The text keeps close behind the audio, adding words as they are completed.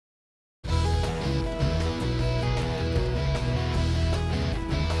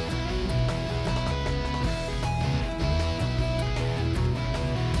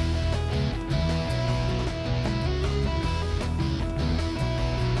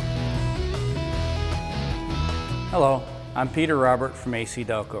Hello, I'm Peter Robert from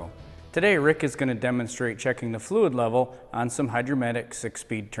ACDelco. Today Rick is going to demonstrate checking the fluid level on some hydromatic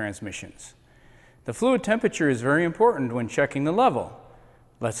 6-speed transmissions. The fluid temperature is very important when checking the level.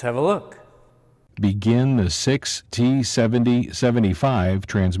 Let's have a look. Begin the 6T7075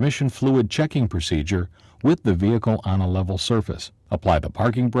 transmission fluid checking procedure with the vehicle on a level surface. Apply the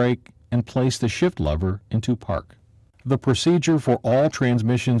parking brake and place the shift lever into park. The procedure for all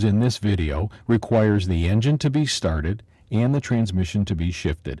transmissions in this video requires the engine to be started and the transmission to be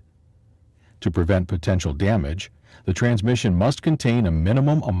shifted. To prevent potential damage, the transmission must contain a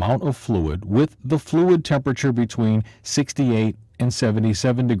minimum amount of fluid with the fluid temperature between 68 and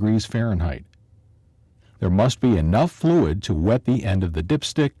 77 degrees Fahrenheit. There must be enough fluid to wet the end of the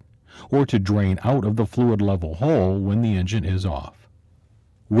dipstick or to drain out of the fluid level hole when the engine is off.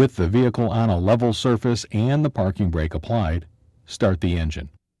 With the vehicle on a level surface and the parking brake applied, start the engine.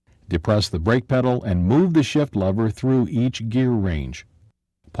 Depress the brake pedal and move the shift lever through each gear range.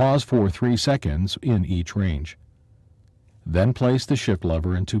 Pause for 3 seconds in each range. Then place the shift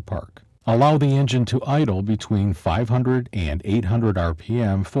lever into park. Allow the engine to idle between 500 and 800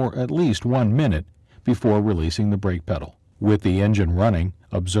 RPM for at least 1 minute before releasing the brake pedal. With the engine running,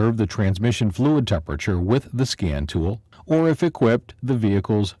 observe the transmission fluid temperature with the scan tool, or if equipped, the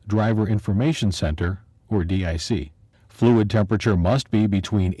vehicle's Driver Information Center, or DIC. Fluid temperature must be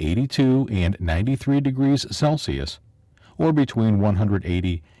between 82 and 93 degrees Celsius, or between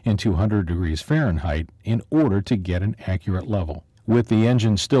 180 and 200 degrees Fahrenheit in order to get an accurate level. With the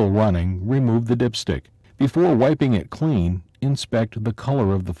engine still running, remove the dipstick. Before wiping it clean, inspect the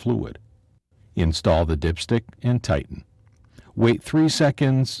color of the fluid. Install the dipstick and tighten. Wait 3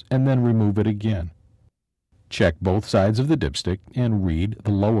 seconds and then remove it again. Check both sides of the dipstick and read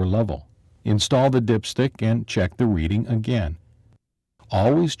the lower level. Install the dipstick and check the reading again.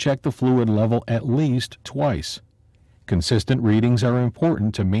 Always check the fluid level at least twice. Consistent readings are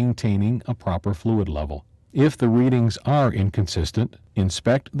important to maintaining a proper fluid level. If the readings are inconsistent,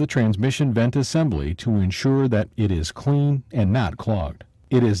 inspect the transmission vent assembly to ensure that it is clean and not clogged.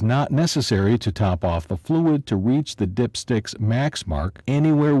 It is not necessary to top off the fluid to reach the dipstick's max mark.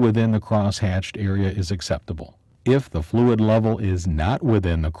 Anywhere within the cross-hatched area is acceptable. If the fluid level is not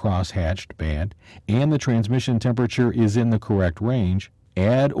within the cross-hatched band and the transmission temperature is in the correct range,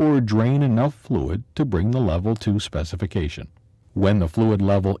 add or drain enough fluid to bring the level to specification. When the fluid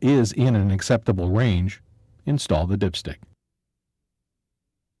level is in an acceptable range, install the dipstick.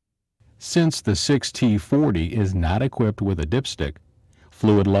 Since the 6T40 is not equipped with a dipstick,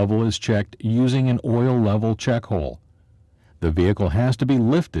 fluid level is checked using an oil level check hole. The vehicle has to be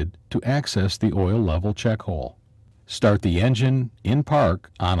lifted to access the oil level check hole. Start the engine in park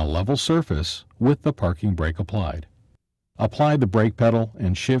on a level surface with the parking brake applied. Apply the brake pedal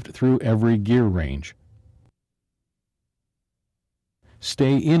and shift through every gear range.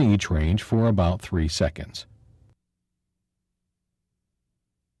 Stay in each range for about 3 seconds.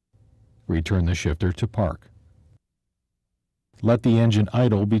 Return the shifter to park. Let the engine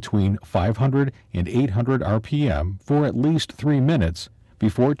idle between 500 and 800 RPM for at least 3 minutes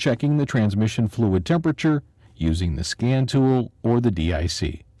before checking the transmission fluid temperature using the scan tool or the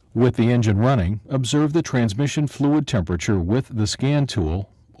DIC. With the engine running, observe the transmission fluid temperature with the scan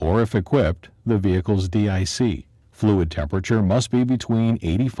tool, or if equipped, the vehicle's DIC. Fluid temperature must be between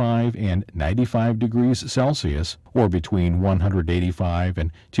 85 and 95 degrees Celsius, or between 185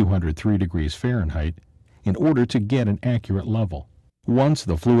 and 203 degrees Fahrenheit, in order to get an accurate level. Once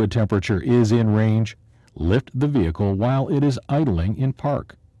the fluid temperature is in range, lift the vehicle while it is idling in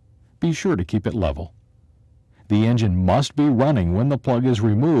park. Be sure to keep it level. The engine must be running when the plug is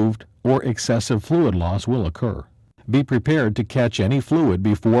removed, or excessive fluid loss will occur. Be prepared to catch any fluid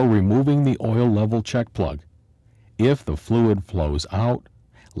before removing the oil level check plug. If the fluid flows out,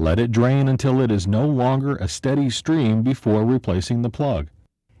 let it drain until it is no longer a steady stream before replacing the plug.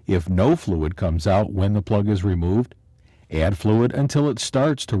 If no fluid comes out when the plug is removed, add fluid until it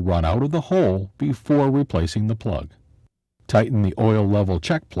starts to run out of the hole before replacing the plug. Tighten the oil level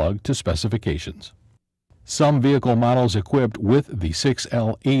check plug to specifications. Some vehicle models equipped with the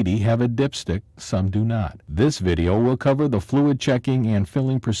 6L80 have a dipstick, some do not. This video will cover the fluid checking and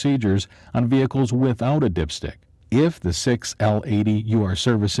filling procedures on vehicles without a dipstick. If the 6L80 you are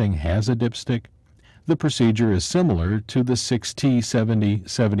servicing has a dipstick, the procedure is similar to the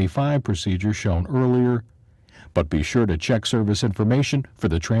 6T7075 procedure shown earlier, but be sure to check service information for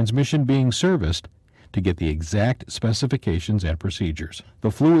the transmission being serviced to get the exact specifications and procedures.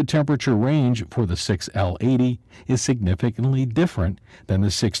 The fluid temperature range for the 6L80 is significantly different than the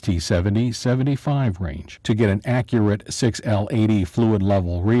 6T70-75 range. To get an accurate 6L80 fluid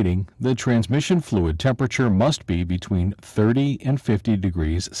level reading, the transmission fluid temperature must be between 30 and 50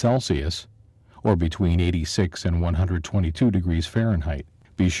 degrees Celsius, or between 86 and 122 degrees Fahrenheit.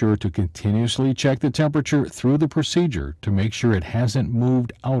 Be sure to continuously check the temperature through the procedure to make sure it hasn't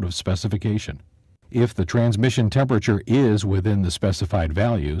moved out of specification. If the transmission temperature is within the specified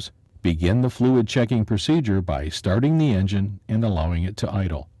values, begin the fluid checking procedure by starting the engine and allowing it to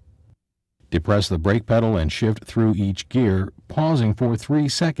idle. Depress the brake pedal and shift through each gear, pausing for 3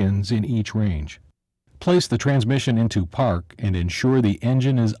 seconds in each range. Place the transmission into park and ensure the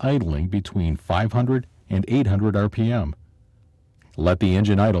engine is idling between 500 and 800 RPM. Let the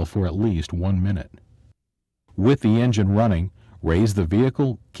engine idle for at least 1 minute. With the engine running, raise the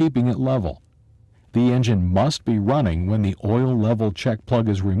vehicle, keeping it level. The engine must be running when the oil level check plug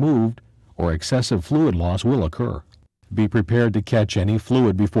is removed, or excessive fluid loss will occur. Be prepared to catch any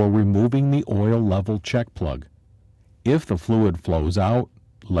fluid before removing the oil level check plug. If the fluid flows out,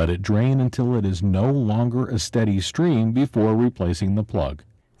 let it drain until it is no longer a steady stream before replacing the plug.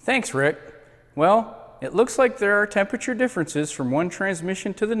 Thanks, Rick. Well, it looks like there are temperature differences from one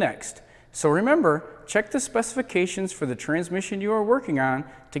transmission to the next. So remember, check the specifications for the transmission you are working on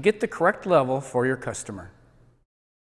to get the correct level for your customer.